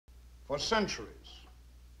for centuries.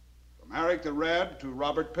 From Eric the Red to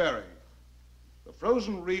Robert Perry, the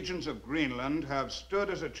frozen regions of Greenland have stood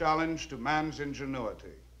as a challenge to man's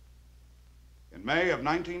ingenuity. In May of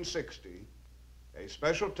 1960, a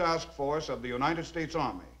special task force of the United States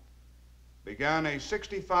Army began a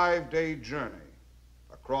 65-day journey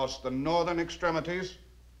across the northern extremities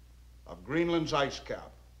of Greenland's ice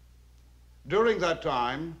cap. During that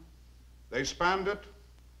time, they spanned it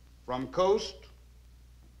from coast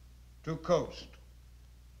to coast,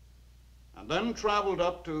 and then traveled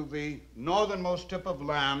up to the northernmost tip of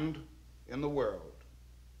land in the world.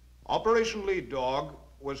 Operation Lead Dog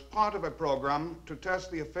was part of a program to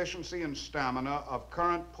test the efficiency and stamina of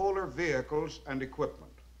current polar vehicles and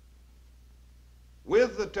equipment.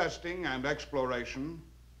 With the testing and exploration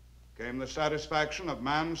came the satisfaction of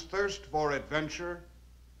man's thirst for adventure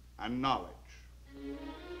and knowledge.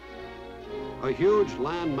 A huge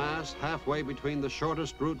land mass halfway between the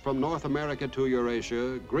shortest route from North America to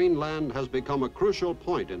Eurasia, Greenland has become a crucial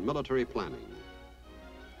point in military planning.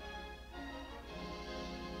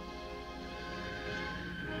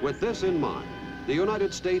 With this in mind, the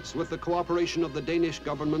United States, with the cooperation of the Danish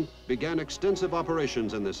government, began extensive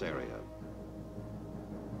operations in this area.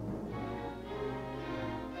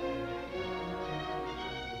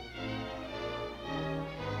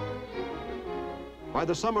 By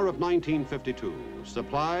the summer of 1952,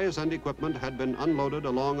 supplies and equipment had been unloaded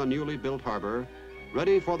along a newly built harbor,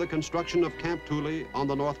 ready for the construction of Camp Thule on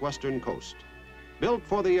the northwestern coast. Built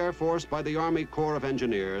for the Air Force by the Army Corps of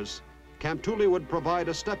Engineers, Camp Thule would provide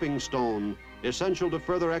a stepping stone essential to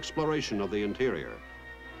further exploration of the interior.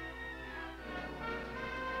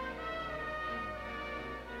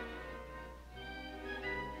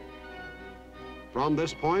 From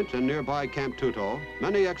this point and nearby Camp Tuto,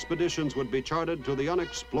 many expeditions would be charted to the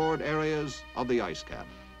unexplored areas of the ice cap.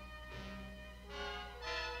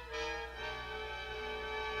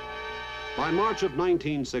 By March of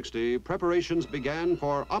 1960, preparations began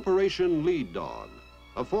for Operation Lead Dog,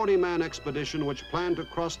 a 40-man expedition which planned to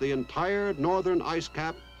cross the entire northern ice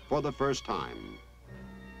cap for the first time.